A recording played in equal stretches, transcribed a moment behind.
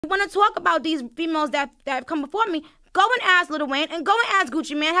You want to talk about these females that have come before me, go and ask Lil Wayne and go and ask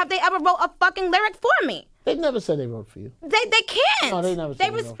Gucci Mane, have they ever wrote a fucking lyric for me? They never said they wrote for you. They can't. No, they never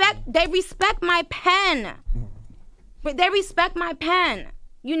said they respect my pen. But they respect my pen,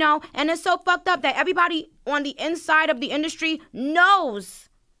 you know? And it's so fucked up that everybody on the inside of the industry knows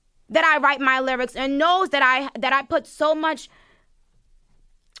that I write my lyrics and knows that I put so much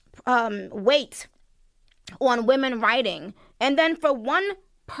weight on women writing. And then for one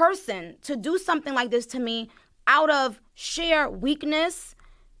person to do something like this to me out of sheer weakness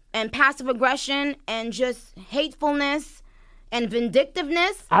and passive aggression and just hatefulness and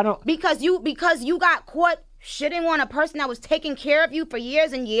vindictiveness, because you got caught shitting on a person that was taking care of you for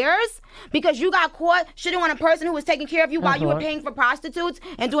years and years, because you got caught shitting on a person who was taking care of you while you were paying for prostitutes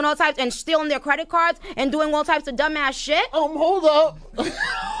and doing all types and stealing their credit cards and doing all types of dumbass shit. Hold up.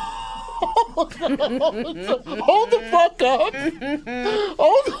 Hold the fuck up.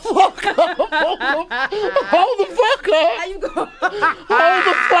 Hold the fuck up. Hold the fuck up. How you go? Hold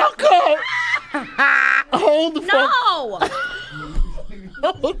the fuck up. Hold the fuck up. No.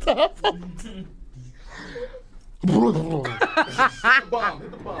 Hold the fuck. Bomb.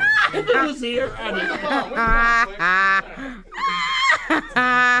 If it was here,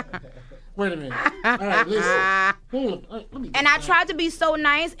 wait a minute. All right, listen. Hold on. And I tried to be so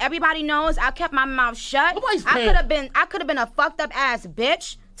nice. Everybody knows I kept my mouth shut. Nobody's I paying. could have been a fucked up ass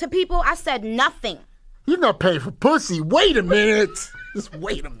bitch to people. I said nothing. You're not paying for pussy. Wait a minute. Just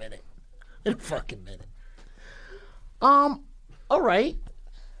wait a minute. Wait a fucking minute. All right.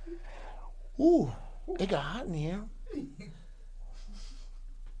 Ooh, it got hot in here.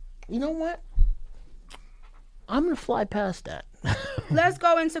 You know what? I'm gonna fly past that. Let's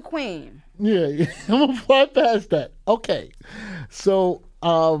go into Queen. Yeah, I'm gonna fly past that. Okay, so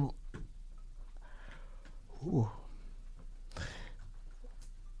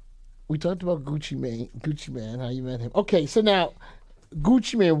we talked about Gucci Mane, how you met him. Okay, so now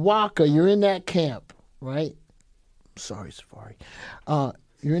Gucci Mane, Waka, you're in that camp, right? Sorry, Safaree.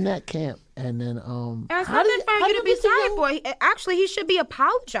 You're in that camp, and then There's nothing for you to be sorry for. Actually, he should be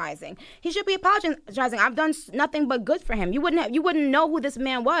apologizing. He should be apologizing. I've done nothing but good for him. You wouldn't know who this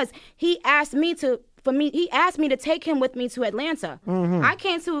man was. He asked me to take him with me to Atlanta. Mm-hmm. I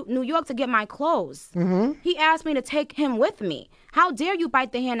came to New York to get my clothes. Mm-hmm. He asked me to take him with me. How dare you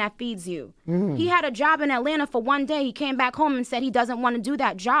bite the hand that feeds you? Mm-hmm. He had a job in Atlanta for one day. He came back home and said he doesn't want to do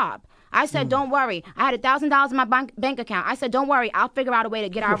that job. I said, don't worry. I had $1,000 in my bank account. I said, don't worry. I'll figure out a way to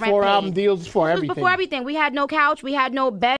get our rent paid. Before album deals, before everything. Before everything. We had no couch. We had no bed.